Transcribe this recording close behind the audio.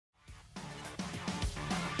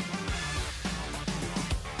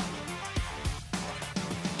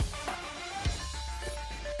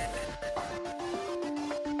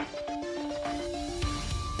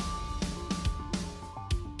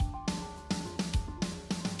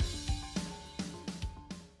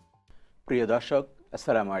প্রিয় দর্শক,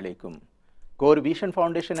 আসসালামু আলাইকুম। কোর ভিশন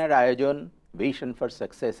ফাউন্ডেশনের আয়োজন ভিশন ফর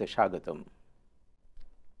সাকসেসে স্বাগতম।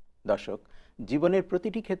 দর্শক, জীবনের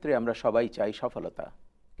প্রতিটি ক্ষেত্রে আমরা সবাই চাই সফলতা,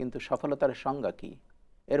 কিন্তু সফলতার সংজ্ঞা কি?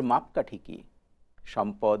 এর মাপকাঠি কি?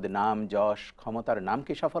 সম্পদ, নাম, যশ, ক্ষমতার নাম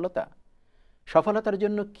কি সফলতা? সফলতার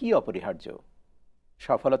জন্য কি অপরিহার্য?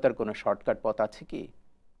 সফলতার কোনো শর্টকাট পথ আছে কি?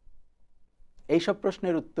 এইসব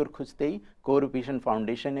প্রশ্নের উত্তর খুঁজতেই কোর ভিশন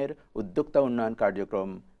ফাউন্ডেশনের উদ্যোক্তা উন্নয়ন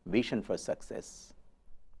কার্যক্রম ভিশন ফর সাকসেস।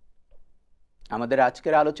 আমাদের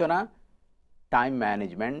আজকের আলোচনা টাইম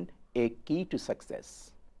ম্যানেজমেন্ট, এ কি টু সাকসেস।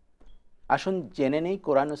 আসুন জেনে নেই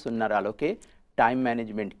কোরআন ও সুন্নাহর আলোকে টাইম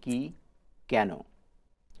ম্যানেজমেন্ট কি, কেন।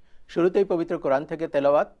 শুরুতেই পবিত্র কোরআন থেকে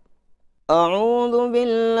তেলাওয়াত। أعوذ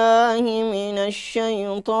بالله من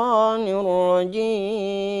الشيطان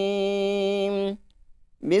الرجيم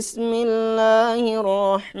بسم الله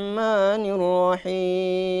الرحمن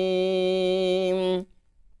الرحيم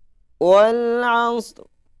والعصر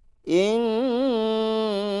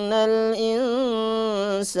إن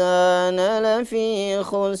الإنسان لفي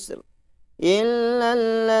خسر إلا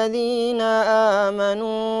الذين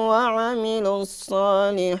آمنوا وعملوا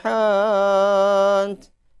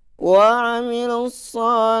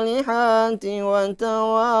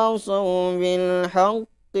وتواصوا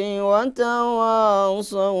بالحق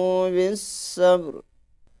وتواصوا بالصبر.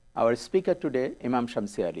 Our speaker today, Imam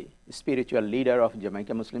Shamsi, spiritual leader of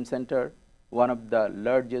Jamaica Muslim Center, one of the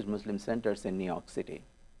largest Muslim centers in New York City.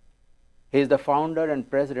 He is the founder and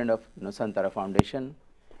president of Nusantara Foundation.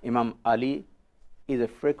 Imam Ali is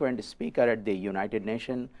a frequent speaker at the United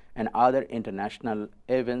Nations and other international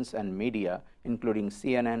events and media, including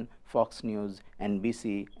CNN, Fox News, NBC,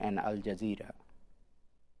 and Al Jazeera.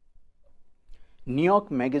 New York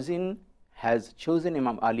Magazine has chosen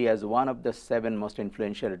Imam Ali as one of the 7 most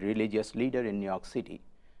influential religious leaders in New York City,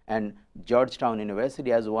 and Georgetown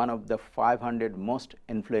University as one of the 500 most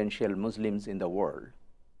influential Muslims in the world.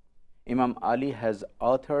 Imam Ali has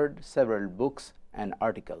authored several books and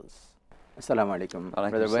articles. Assalamu alaikum.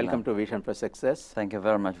 Brother, welcome to Vision for Success. Thank you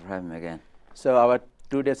very much for having me again. So our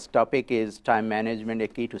today's topic is time management, a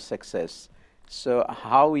key to success. So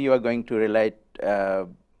how you are going to relate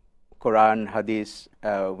Quran, Hadith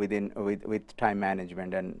with time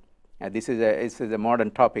management, and this is a modern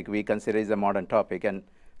topic. We consider it a modern topic, and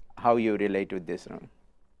how you relate with this?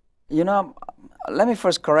 You know, let me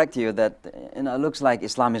first correct you that it looks like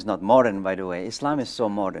Islam is not modern. By the way, Islam is so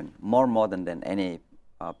modern, more modern than any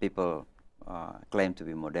people claim to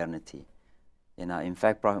be modernity. In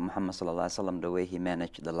fact, Prophet Muhammad sallallahu alaihi wasallam, the way he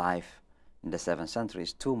managed the life in the 7th century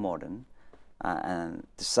is too modern, and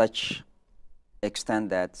to such extent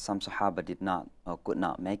that some Sahaba did not or could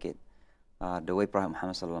not make it. The way Prophet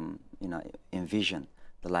Muhammad sallallahu alaihi wasallam, envisioned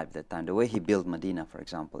the life at that time, the way he built Medina, for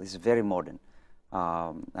example, is very modern.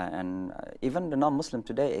 And even the non-Muslim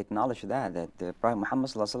today acknowledge that the Prophet Muhammad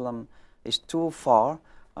sallallahu alaihi wasallam is too far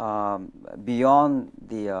beyond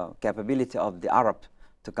the capability of the Arab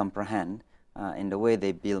to comprehend in the way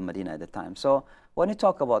they build Medina at the time. So when you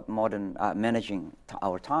talk about modern managing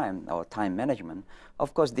our time management, of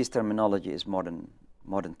course this terminology is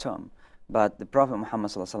modern term, but the Prophet Muhammad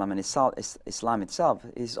sallallahu alaihi wasallam and Islam itself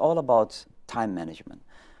is all about time management.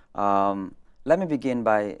 Let me begin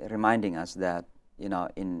by reminding us that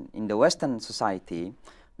in the Western society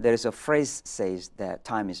there is a phrase says that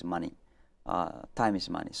time is money. Time is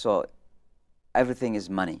money. So everything is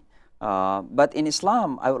money. But in Islam,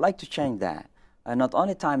 I would like to change that. Not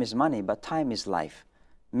only time is money, but time is life.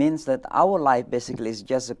 Means that our life basically is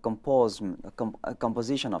just a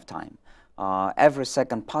composition of time. Every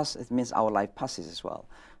second passes, it means our life passes as well.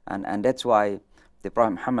 And that's why the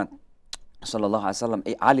Prophet Muhammad sallallahu alaihi wasallam,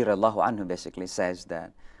 Ali radiallahu anhu, basically says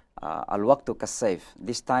that al-waqtu kas-sayf.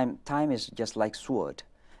 This time is just like sword.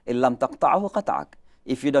 Illam taqta'ahu qata'ak.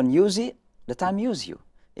 If you don't use it, the time use you.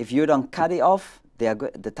 If you don't cut it off,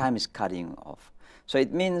 the time is cutting off. So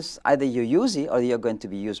it means either you use it or you're going to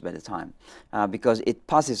be used by the time, because it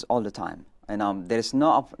passes all the time. And there is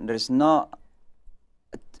no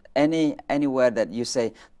anywhere that you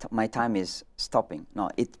say my time is stopping. No,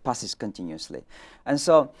 it passes continuously. And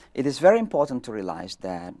so it is very important to realize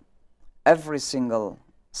that every single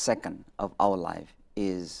second of our life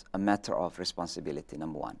is a matter of responsibility.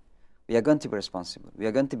 Number one, we are going to be responsible. We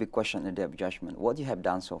are going to be questioned in the day of judgment. What you have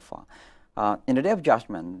done so far. In the day of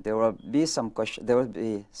judgment, there will be some question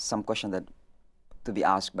that to be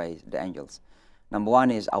asked by the angels. Number one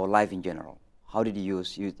is our life in general. How did you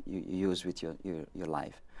use with your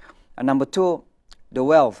life? And number two, the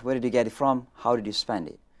wealth. Where did you get it from? How did you spend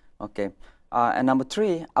it? Okay. And number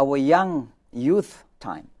three, our youth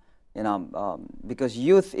time. Because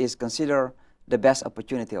youth is considered the best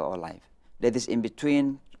opportunity of our life. that is in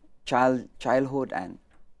between childhood and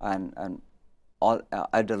all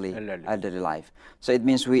elderly life. So it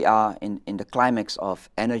means we are in the climax of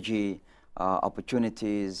energy,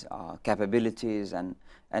 opportunities, capabilities, and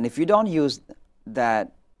if you don't use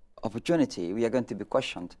that opportunity, we are going to be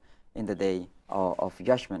questioned in the day of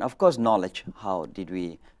judgment. Of course, knowledge, how did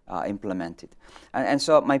we implement it? And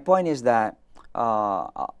so my point is that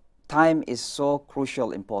time is so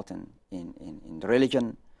crucial important in the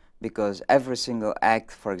religion, because every single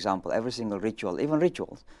act, for example, every single ritual, even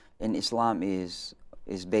rituals in Islam is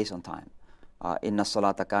based on time. Inna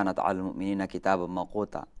salata kanat al mu'minina kitaban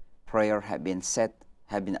mawquta. Prayer have been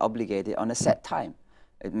obligated on a set time.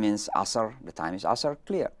 It means Asr, the time is Asr,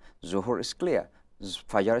 clear. Zuhur is clear.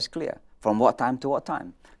 Fajr is clear. From what time to what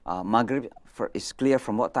time? Maghrib is clear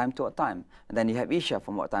from what time to what time. And then you have Isha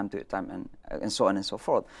from what time to what time, and so on and so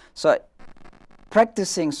forth. So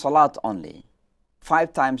practicing Salat only,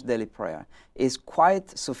 5 times daily prayer, is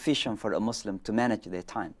quite sufficient for a Muslim to manage their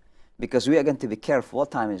time. Because we are going to be careful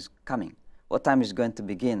what time is coming, what time is going to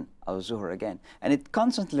begin our Zuhur again. And it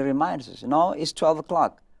constantly reminds us, it's 12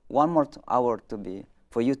 o'clock, 1 more hour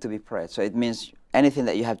for you to be prayed. So it means anything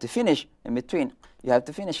that you have to finish in between, you have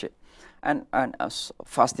to finish it. And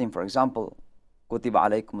fasting, for example, kutiba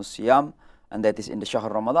alaykum siyam, and that is in the Shahr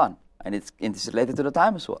Ramadan, and it's related to the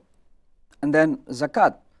time as well. And then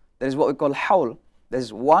zakat, that is what we call hawl, that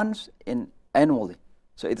is once annually,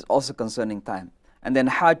 so it is also concerning time. And then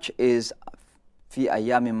Hajj is fi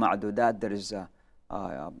ayyamin ma'dudat,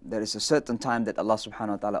 there is a certain time that Allah subhanahu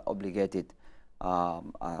wa ta'ala obligated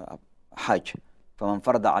Hajj. فَمَنْ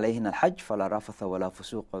فَرَضَ عَلَيْهِنَ الْحَجِّ فَلَا رَفَثَ وَلَا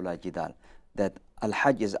فُسُوقَ وَلَا جِدَالَ. That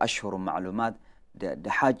Al-Hajj is ashhur ma'lumat, the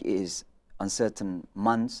Hajj is on certain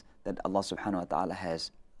months that Allah subhanahu wa ta'ala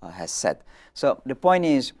has set. So the point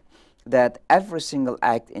is that every single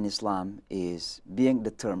act in Islam is being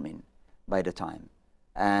determined by the time.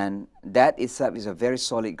 And that itself is a very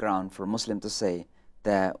solid ground for a Muslim to say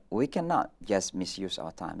that we cannot just misuse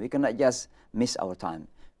our time. We cannot just miss our time,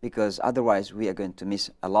 because otherwise we are going to miss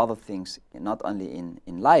a lot of things, not only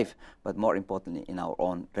in life, but more importantly in our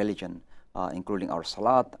own religion, including our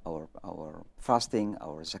salat, our fasting,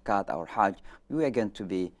 our zakat, our hajj. We are going to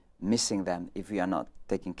be missing them if we are not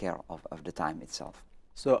taking care of the time itself.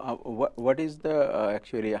 So what is the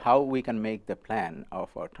actually how we can make the plan of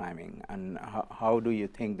our timing, and how do you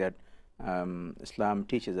think that Islam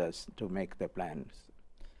teaches us to make the plans?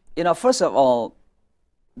 First of all,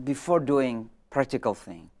 before doing practical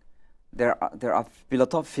thing, there are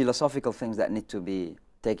philosophical things that need to be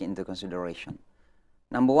taken into consideration.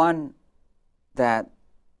 Number one, that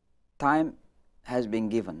time has been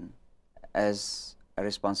given as a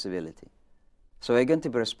responsibility. So we're going to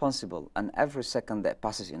be responsible on every second that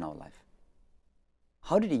passes in our life.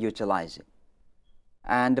 How did you utilize it?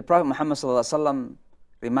 And the Prophet Muhammad ﷺ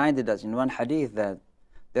reminded us in one hadith that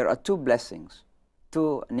there are 2 blessings,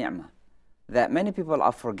 2 ni'mah, that many people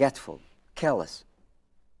are forgetful, careless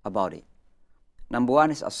about it. Number one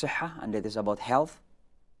is as-sihha, and that is about health.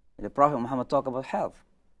 The Prophet Muhammad talked about health.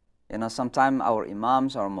 Sometimes our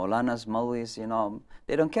imams, our maulanas, maulvis,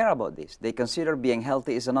 they don't care about this. They consider being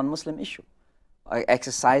healthy is a non-Muslim issue.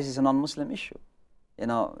 Exercise is a non-Muslim issue.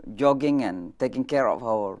 Jogging and taking care of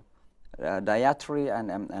our dietary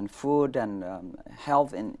and food and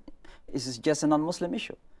health is just a non-Muslim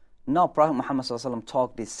issue. No, Prophet Muhammad ﷺ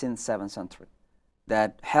taught this since 7th century,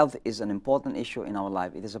 that health is an important issue in our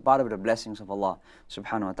life. It is a part of the blessings of Allah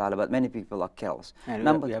subhanahu wa ta'ala, but many people are careless.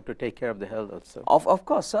 And we have to take care of the health also. Of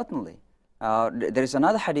course, certainly. There is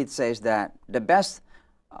another hadith says that the best,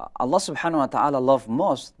 Allah subhanahu wa ta'ala loves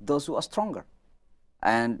most those who are stronger.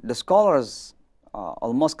 And the scholars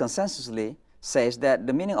almost consensusly says that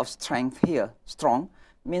the meaning of strength here, strong,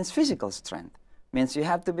 means physical strength. Means you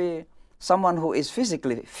have to be someone who is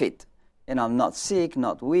physically fit, not sick,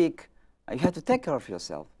 not weak. You have to take care of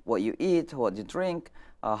yourself. What you eat, what you drink,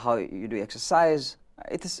 how you do exercise.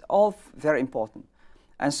 It is all very important.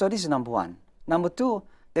 And so this is number one. Number two,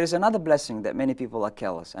 there is another blessing that many people are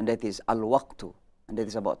careless, and that is al-waqtu, and that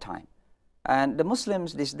is about time. And the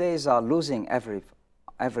Muslims these days are losing every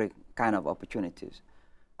kind of opportunities.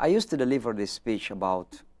 I used to deliver this speech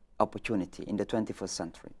about opportunity in the 21st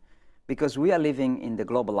century, because we are living in the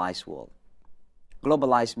globalized world.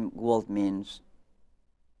 Globalized world means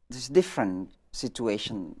this different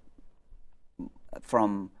situation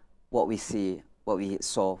from what we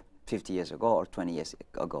saw 50 years ago or 20 years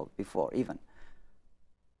ago, before even.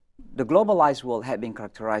 The globalized world had been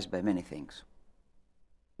characterized by many things.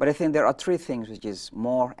 But I think there are 3 things which is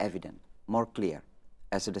more evident, more clear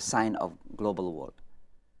as a sign of global world.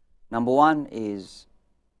 Number one is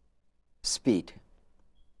speed.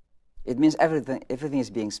 It means everything is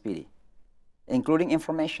being speedy, including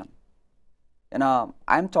information. You know,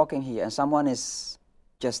 I'm talking here and someone is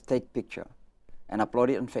just take picture and upload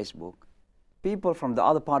it on Facebook. People from the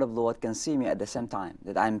other part of the world can see me at the same time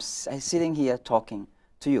that I'm sitting here talking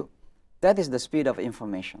to you. That is the speed of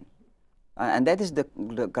information. And that is the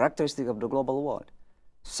characteristic of the global world.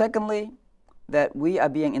 Secondly, that we are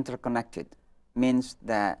being interconnected means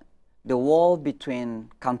that the wall between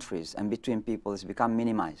countries and between people has become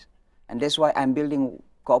minimized. And that's why I'm building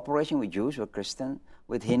cooperation with Jews, with Christians,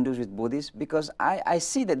 with Hindus, with Buddhists, because I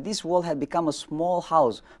see that this world has become a small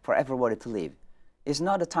house for everybody to live. It's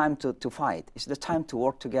not the time to fight. It's the time to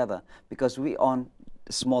work together because we own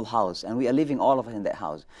a small house and we are living all of us in that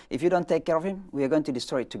house. If you don't take care of him, we are going to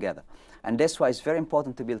destroy it together. And that's why it's very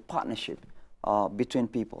important to build partnership between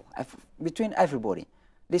people, between everybody.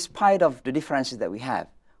 Despite of the differences that we have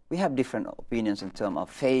different opinions in terms of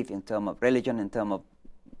faith, in terms of religion, in terms of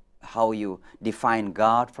how you define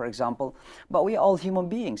God, for example. But we are all human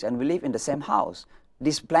beings and we live in the same house.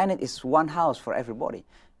 This planet is one house for everybody.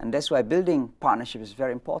 And that's why building partnership is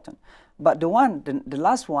very important. But the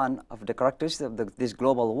last one of the characteristics of this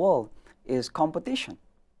global world is competition.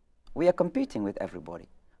 We are competing with everybody.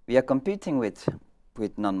 We are competing with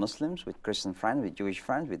non-Muslims, with Christian friends, with Jewish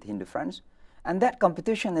friends, with Hindu friends. And that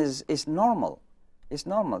competition is normal. It's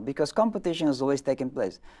normal because competition is always taking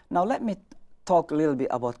place. Now let me talk a little bit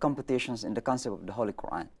about competitions in the concept of the Holy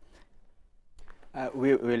Quran.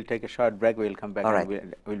 We will take a short break. We will come back. All right.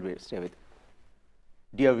 And we'll stay with.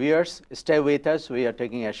 Dear viewers, stay with us. We are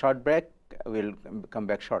taking a short break. We'll come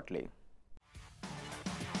back shortly.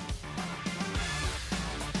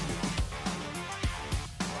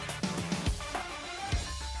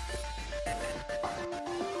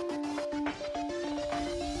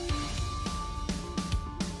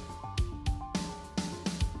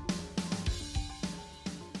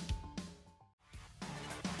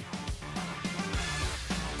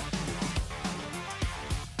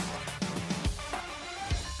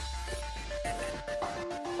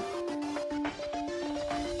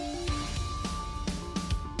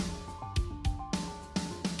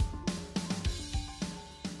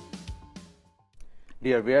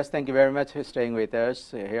 Dear viewers, thank you very much for staying with us.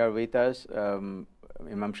 Here with us, Imam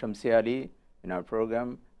Shamsi Ali in our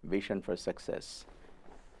program, Vision for Success.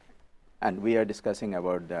 And we are discussing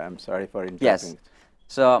about the, I'm sorry for interrupting. Yes.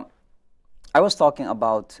 So I was talking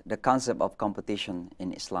about the concept of competition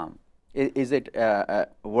in Islam. Is it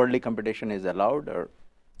worldly competition is allowed or?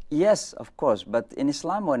 Yes, of course. But in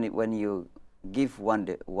Islam, when you give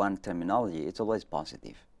one terminology, it's always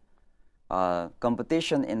positive.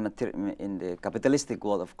 Competition in the capitalistic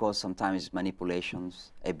world, of course, sometimes is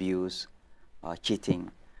manipulations, abuse, cheating.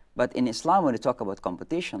 But in Islam, when we talk about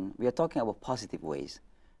competition, we are talking about positive ways.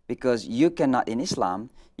 Because you cannot, in Islam,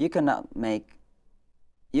 you cannot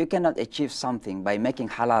achieve something by making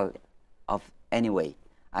halal of any way.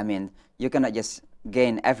 I mean, you cannot just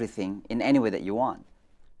gain everything in any way that you want.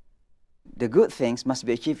 The good things must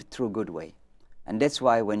be achieved through a good way. And that's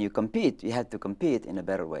why when you compete, you have to compete in a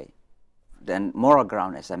better way. Then moral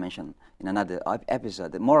ground, as I mentioned in another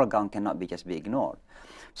episode, the moral ground cannot just be ignored.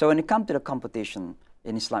 So when it comes to the competition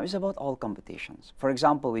in Islam, it's about all competitions. For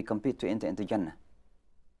example, we compete to enter into Jannah.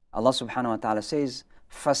 Allah subhanahu wa ta'ala says,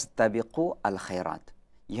 فَاسْتَبِقُوا الْخَيْرَاتِ.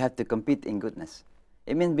 You have to compete in goodness.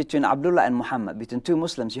 It means between Abdullah and Muhammad, between two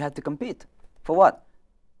Muslims, you have to compete. For what?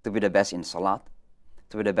 To be the best in salat,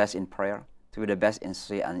 to be the best in prayer, to be the best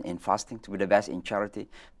in fasting, to be the best in charity,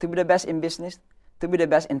 to be the best in business, to be the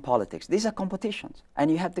best in politics. These are competitions,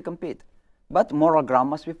 and you have to compete. But moral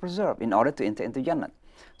ground must be preserved in order to enter into Jannah.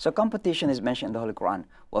 So competition is mentioned in the Holy Quran.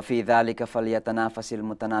 وَفِي ذَلِكَ فَلْيَتَنَافَسِ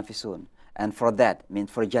الْمُتَنَافِسُونَ. And for that,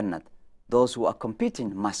 means for Jannah, those who are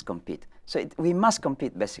competing must compete. So we must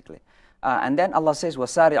compete, basically. And then Allah says,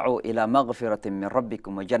 وَسَارِعُوا إِلَى مَغْفِرَةٍ مِّن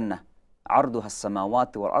رَبِّكُمْ وَجَنَّةٍ عَرْضُهَا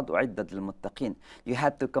السَّمَاوَاتُ وَالْأَرْضُ عِدَّةٌ لِلْمُتَّقِينَ. You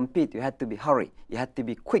had to compete, you had to be hurry, you had to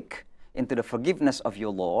be quick into the forgiveness of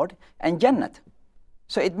your Lord and Jannah.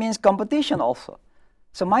 So it means competition also.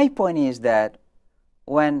 So my point is that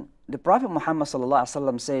when the Prophet Muhammad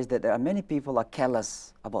ﷺ says that there are many people are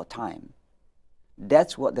careless about time,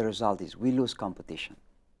 that's what the result is. We lose competition.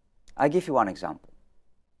 I give you one example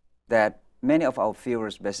that many of our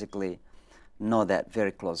viewers basically know that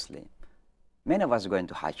very closely. Many of us are going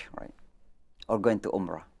to Hajj, right? Or going to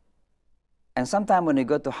Umrah. And sometimes when we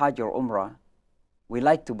go to Hajj or Umrah, we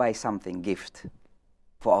like to buy something, gift,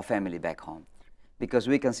 for our family back home. Because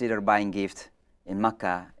we consider buying gift in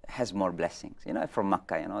Mecca has more blessings. You know, from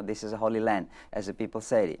Mecca, this is a holy land, as the people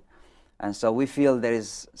say it. And so we feel there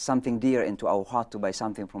is something dear into our heart to buy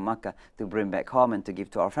something from Mecca to bring back home and to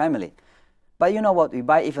give to our family. But you know what? We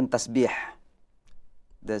buy even tasbih,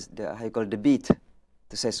 how you call it, the beat,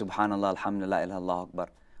 to say Subhanallah, Alhamdulillah, Allahu Akbar,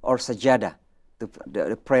 or sajada,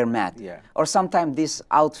 the prayer mat, or sometimes this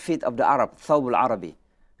outfit of the Arab, thawb al-Arabi,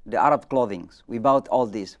 the Arab clothing. We bought all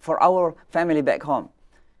this for our family back home.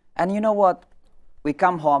 And you know what? We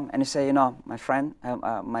come home and you say, you know, my friend,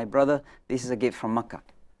 my brother, this is a gift from Makkah.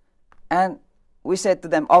 And we said to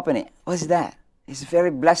them, open it. What's that? It's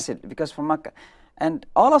very blessed because from Makkah. And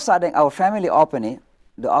all of a sudden, our family open it.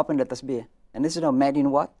 They open the tasbih. And this is, you know, made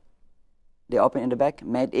in what? They open in the back,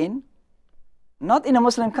 made in, not in a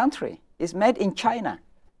Muslim country. It's made in China.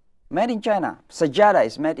 Made in China. Sajada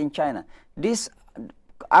is made in China. This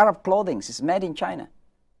Arab clothing is made in China.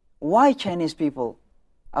 Why Chinese people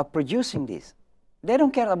are producing this? They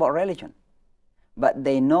don't care about religion. But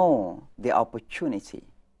they know the opportunity.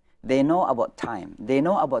 They know about time. They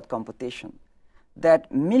know about competition.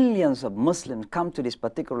 That millions of Muslims come to this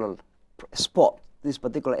particular spot, this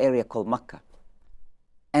particular area called Makkah.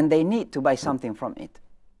 And they need to buy something from it.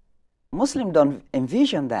 Muslims don't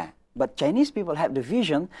envision that. But Chinese people have the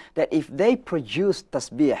vision that if they produce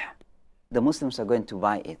tasbih, the Muslims are going to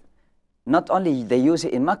buy it. Not only they use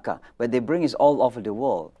it in Makkah, but they bring it all over the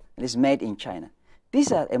world. And it's made in China.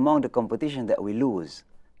 These are among the competition that we lose.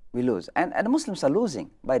 We lose. And the Muslims are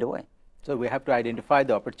losing, by the way. So we have to identify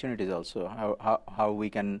the opportunities also, how we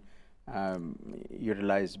can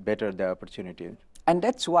utilize better the opportunity. And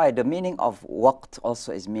that's why the meaning of waqt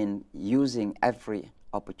also is mean using every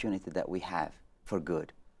opportunity that we have for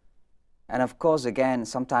good. And of course, again,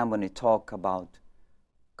 sometimes when we talk about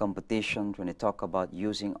competition, when we talk about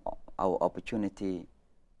using our opportunity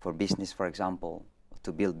for business, for example,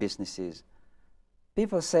 to build businesses,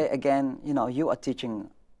 people say again, you know, you are teaching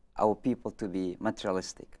our people to be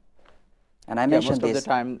materialistic. And I mentioned most this. of the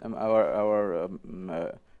time, our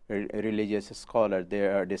religious scholars, they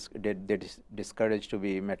are discouraged to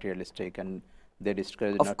be materialistic, and they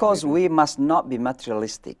discourage. Of course, we must not be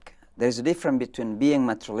materialistic. There is a difference between being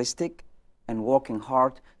materialistic and working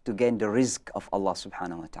hard to gain the rizq of Allah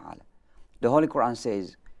subhanahu wa ta'ala. The Holy Quran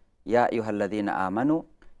says, Ya ayyuhalladhina amanu,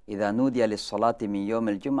 إذا نودي للصلاة من يوم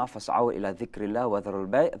الجمعة فاسعوا إلى ذكر الله وذروا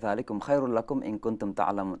البيع ذلكم خير لكم إن كنتم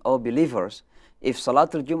تعلمون. O believers, if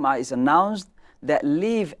Salatul Jum'ah is announced, that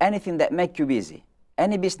leave anything that make you busy.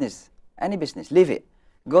 Any business, leave it.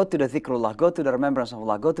 Go to the dhikrullah, go to the remembrance of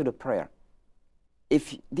Allah, go to the prayer.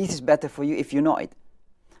 If this is better for you, if you know it.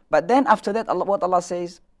 But then after that, what Allah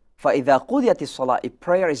says, فَإِذَا قُضِيَتِ الصَّلَاةِ, if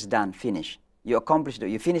prayer is done, finish, you accomplished it,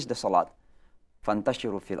 you finish the salat,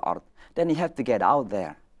 فَانْتَشِرُوا فِي الْأَرْضِ, then you have to get out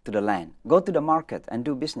there to the land, go to the market and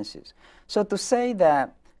do businesses. So to say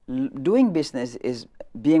that doing business is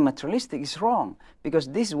being materialistic is wrong, because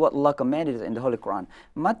this is what Allah commanded in the Holy Quran.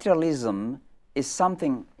 Materialism is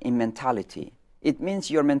something in mentality. It means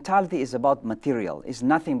your mentality is about material, it's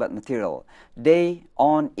nothing but material. Day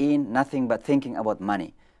on in, nothing but thinking about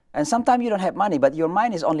money. And sometimes you don't have money, but your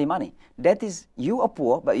mind is only money. That is, you are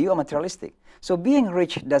poor, but you are materialistic. So being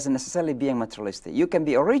rich doesn't necessarily being materialistic. You can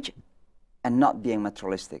be rich and not being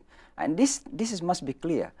materialistic. And this must be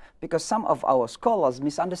clear, because some of our scholars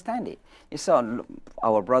misunderstand it. You saw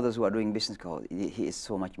our brothers who are doing business, he is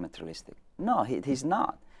so much materialistic. No, he's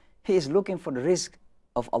not. He is looking for the rizq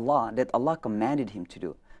of Allah that Allah commanded him to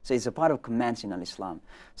do. So it's a part of commands in Islam.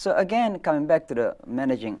 So again, coming back to the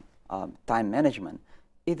managing time management,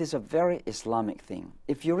 it is a very Islamic thing.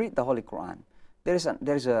 If you read the Holy Quran, there is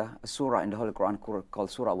a surah in the Holy Quran called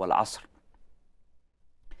Surah Wal-Asr.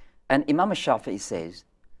 And Imam Shafi'i says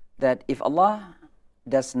that if Allah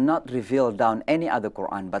does not reveal down any other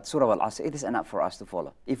Quran but Surah Al-Asr, it is enough for us to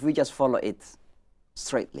follow. If we just follow it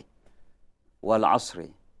straightly.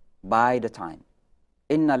 Wal-Asri, by the time.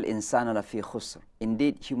 Innal insana lafi khusr.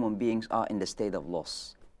 Indeed, human beings are in the state of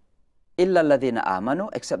loss. Illa alladhina amanu,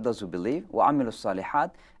 except those who believe, wa amilu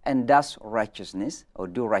salihat, and does righteousness, or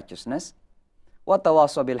do righteousness. Wa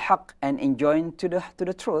tawasaw bil haqq, and enjoin to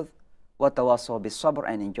the truth. وَتَوَاصَوْا بِالصَّبْرِ,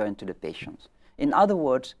 and enjoin to the patience. In other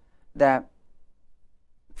words, that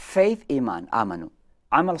faith, iman, amanu,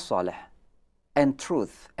 amal salih, and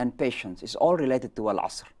truth and patience is all related to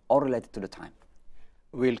al-asr, all related to the time.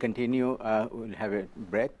 We'll continue, we'll have a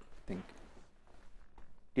break, I think.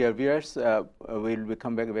 Dear viewers, we'll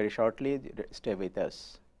come back very shortly. Stay with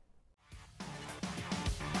us.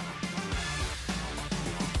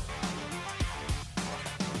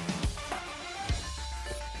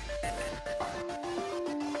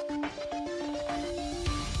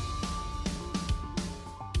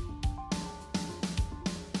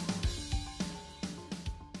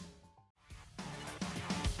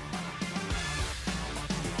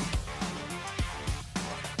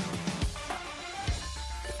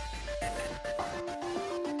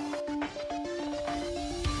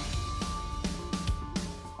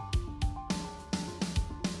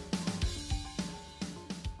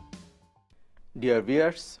 Dear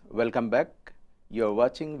viewers, welcome back. You're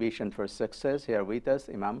watching Vision for Success. Here with us,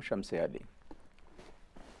 Imam Shamsi Ali.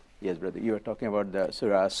 Yes, brother, you were talking about the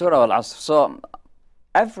Surah. Surah Al-Asr. So,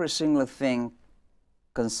 every single thing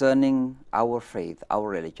concerning our faith, our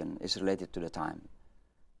religion, is related to the time.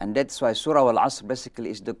 And that's why Surah Al-Asr basically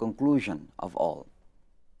is the conclusion of all.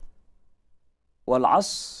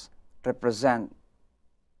 Wal-Asr represent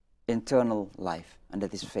internal life, and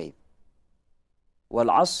that is faith.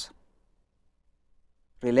 Wal-Asr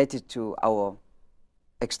related to our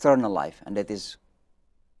external life, and that is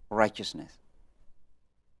righteousness.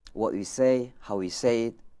 What we say, how we say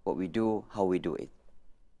it, what we do, how we do it.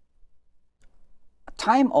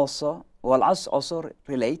 Time also, Wal-Asr also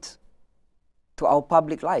relates to our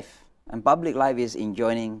public life. And public life is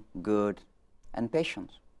enjoying good and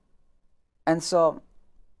patience. And so,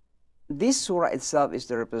 this surah itself is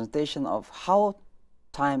the representation of how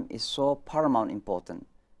time is so paramount important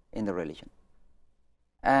in the religion.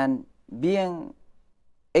 And being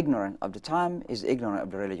ignorant of the time is ignorant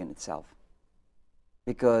of the religion itself.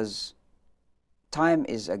 Because time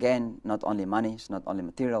is, again, not only money, it's not only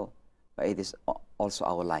material, but it is also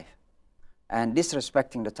our life. And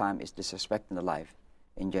disrespecting the time is disrespecting the life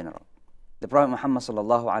in general. The Prophet Muhammad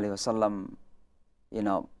sallallahu alaihi wasallam, you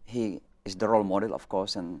know, he is the role model, of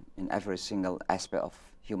course, in every single aspect of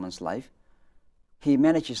human's life. He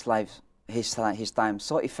managed his life, his time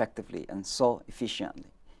so effectively and so efficiently.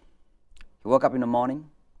 He woke up in the morning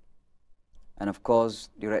and, of course,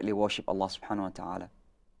 directly worship Allah subhanahu wa ta'ala.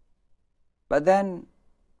 But then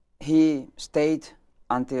he stayed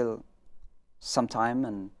until some time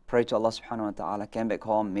and prayed to Allah subhanahu wa ta'ala, came back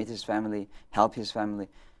home, meet his family, help his family.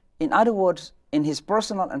 In other words, in his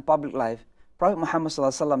personal and public life, Prophet Muhammad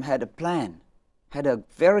sallallahu alaihi wasallam had a plan, had a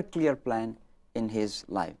very clear plan in his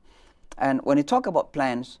life. And when you talk about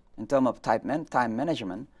plans in terms of time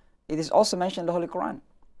management, it is also mentioned in the Holy Quran.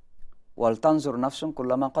 وَلْتَنْظُرْ نَفْسٌ كُلُّ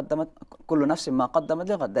نَفْسٍ مَا قَدَّمَتْ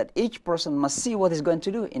لِغَدٍ, that each person must see what he's going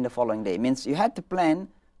to do in the following day. It means you have to plan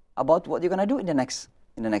about what you're going to do in the next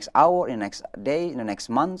hour, in the next day, in the next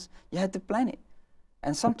month. You have to plan it.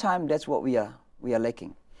 And sometimes that's what we are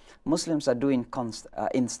lacking. Muslims are doing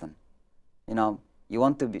instant. You know, you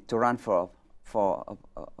want to run for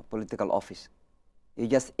a political office. You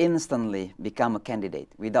just instantly become a candidate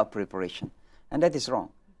without preparation. And that is wrong.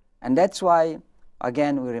 And that's why,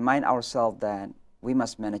 again, we remind ourselves that we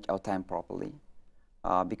must manage our time properly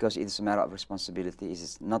because it is a matter of responsibility. It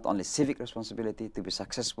is not only civic responsibility to be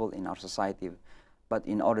successful in our society, but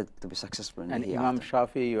in order to be successful in the hereafter. Imam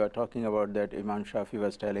Shafi, you are talking about that. Imam Shafi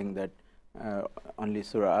was telling that only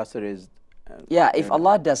Surah Asr is... yeah, if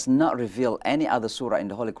Allah does not reveal any other surah in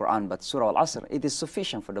the Holy Quran but Surah Al-Asr, it is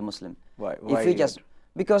sufficient for the Muslim. Why? If we just,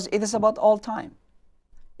 because it is about all time.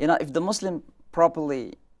 You know, if the Muslim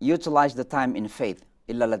properly utilize the time in faith,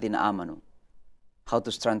 إِلَّا الَّذِينَ آمَنُوا, how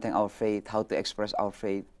to strengthen our faith, how to express our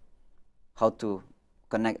faith, how to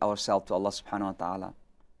connect ourselves to Allah subhanahu wa ta'ala.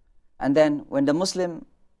 And then when the Muslim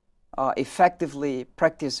effectively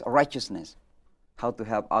practice righteousness, how to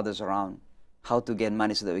help others around, how to get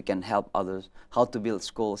money so that we can help others, how to build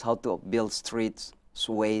schools, how to build streets,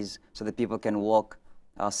 ways, so that people can walk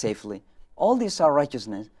safely. All these are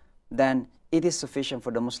righteousness, then it is sufficient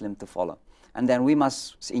for the Muslim to follow. And then we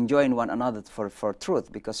must enjoy one another for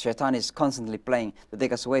truth, because shaitan is constantly playing to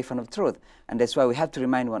take us away from the truth. And that's why we have to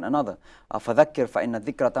remind one another. فَذَكِّرْ فَإِنَّ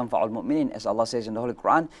الذِّكْرَ تَنْفَعُ الْمُؤْمِنِينَ, as Allah says in the Holy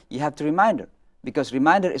Quran, you have to remind her, because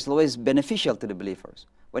reminder is always beneficial to the believers.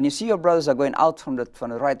 When you see your brothers are going out from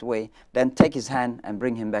the right way, then take his hand and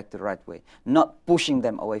bring him back to the right way, not pushing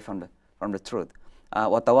them away from the truth.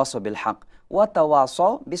 وَتَوَاصَوْا بِالْحَقِّ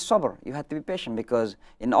وَتَوَاصَوْا بِالصَّبْرِ. You have to be patient, because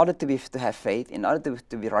in order to have faith, in order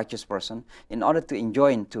to be a righteous person, in order to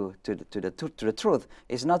enjoin to the truth,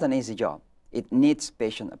 it's not an easy job. It needs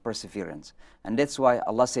patience and perseverance. And that's why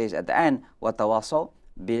Allah says at the end, وَتَوَاصَوْا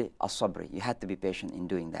بِالصَّبْرِ. You have to be patient in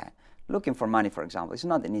doing that. Looking for money, for example, it's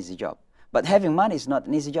not an easy job. But having money is not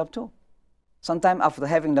an easy job too. Sometimes after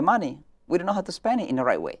having the money, we don't know how to spend it in the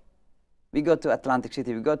right way. We go to Atlantic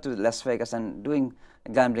City, we go to Las Vegas and doing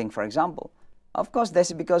gambling, for example. Of course,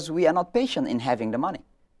 that's because we are not patient in having the money.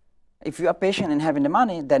 If you are patient in having the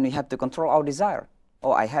money, then we have to control our desire.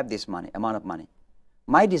 Oh, I have this money, amount of money.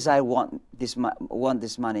 My desire want this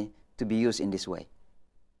money to be used in this way.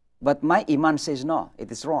 But my iman says no, it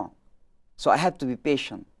is wrong. So I have to be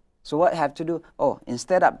patient. So what I have to do? Oh,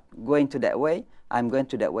 instead of going to that way, I'm going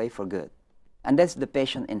to that way for good. And that's the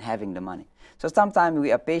patience in having the money. So sometimes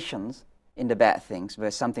we are patient in the bad things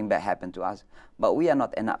where something bad happened to us, but we are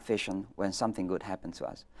not enough patient when something good happens to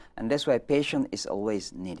us. And that's why patience is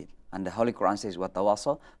always needed. And the Holy Quran says,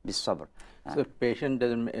 وَتَوَاصَوْا بِالصَّبْرِ. So patient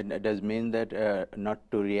does mean that not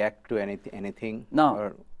to react to anything? No,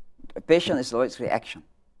 or patient is always reaction,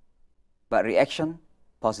 but reaction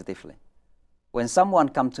positively. When someone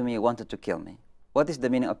come to me wanted to kill me, what is the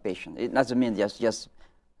meaning of patient? It doesn't mean just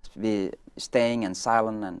be staying and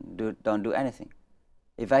silent and don't do anything.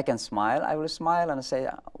 If I can smile, I will smile and say,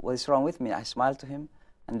 what is wrong with me? I smile to him,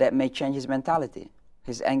 and that may change his mentality.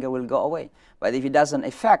 His anger will go away. But if it doesn't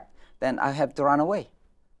affect, then I have to run away.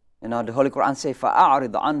 You know, the Holy Quran says,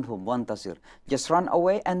 فَأَعْرِضْ عَنْهُمْ وَانْتَصِرْ. Just run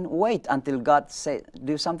away and wait until God say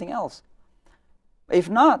do something else. If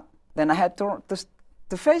not, then I have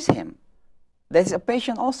to face him. There is a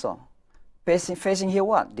patient also. Facing here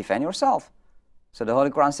what? Defend yourself. So the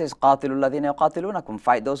Holy Quran says, قَاتِلُوا الَّذِينَ يُقَاتِلُونَكُمْ.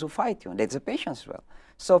 Fight those who fight you. That's a patience as well.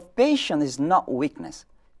 So patience is not weakness.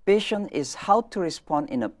 Patience is how to respond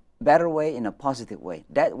in a better way, in a positive way.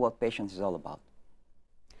 That's what patience is all about.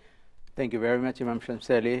 Thank you very much, Imam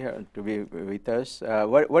Shamsi, to be with us.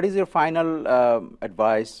 What is your final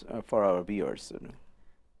advice for our viewers?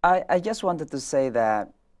 I just wanted to say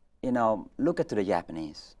that, you know, look at the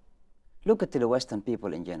Japanese. Look at the Western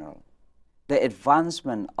people in general. The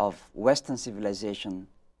advancement of Western civilization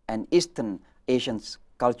and Eastern Asian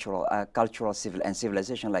cultural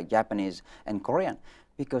civilization like Japanese and Korean,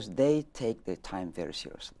 because they take their time very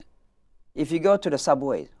seriously. If you go to the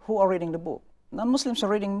subways, who are reading the book? Non-Muslims are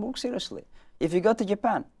reading the book seriously. If you go to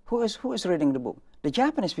Japan, who is reading the book? The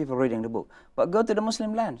Japanese people are reading the book. But go to the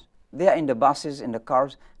Muslim lands. They are in the buses, in the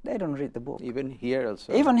cars. They don't read the book. Even here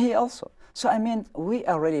also. Even here also. So I mean, we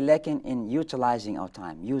are really lacking in utilizing our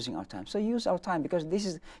time, using our time. So use our time, because this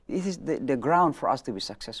is the ground for us to be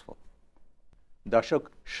successful. দর্শক,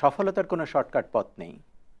 সফলতার কোনো shortcut পথ নেই।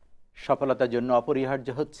 সফলতার জন্য অপরিহার্য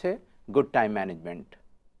হচ্ছে good time management.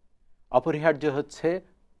 অপরিহার্য হচ্ছে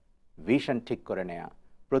ভিশন ঠিক করে নেওয়া।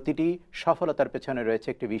 প্রতিটি সফলতার পেছনে রয়েছে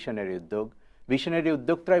একটি ভিশনারি উদ্যোগ। ভিশনারি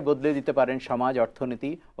উদ্যোক্তারাই বদলে দিতে পারেন সমাজ,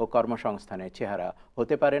 অর্থনীতি ও কর্মসংস্থানের চেহারা,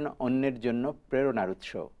 হতে পারেন অন্যের জন্য প্রেরণার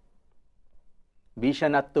উৎস।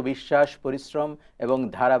 ভিশন আত্মবিশ্বাস, পরিশ্রম এবং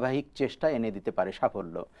ধারাবাহিক চেষ্টা এনে দিতে পারে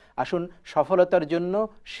সাফল্য। আসুন সফলতার জন্য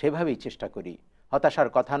সেভাবেই চেষ্টা করি। হতাশার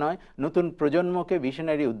কথা নয়, নতুন প্রজন্মকে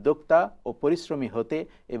ভিশনারি উদ্যোক্তা ও পরিশ্রমী হতে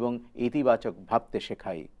এবং ইতিবাচক ভাবতে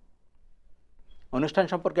শেখাই। অনুষ্ঠান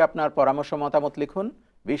সম্পর্কে আপনার পরামর্শ মতামত লিখুন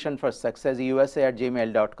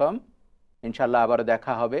visionforsuccessusa@gmail.com। ইনশাআল্লাহ আবারও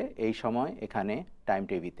দেখা হবে এই সময় এখানে টাইম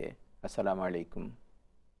টিভিতে। আসসালামু আলাইকুম।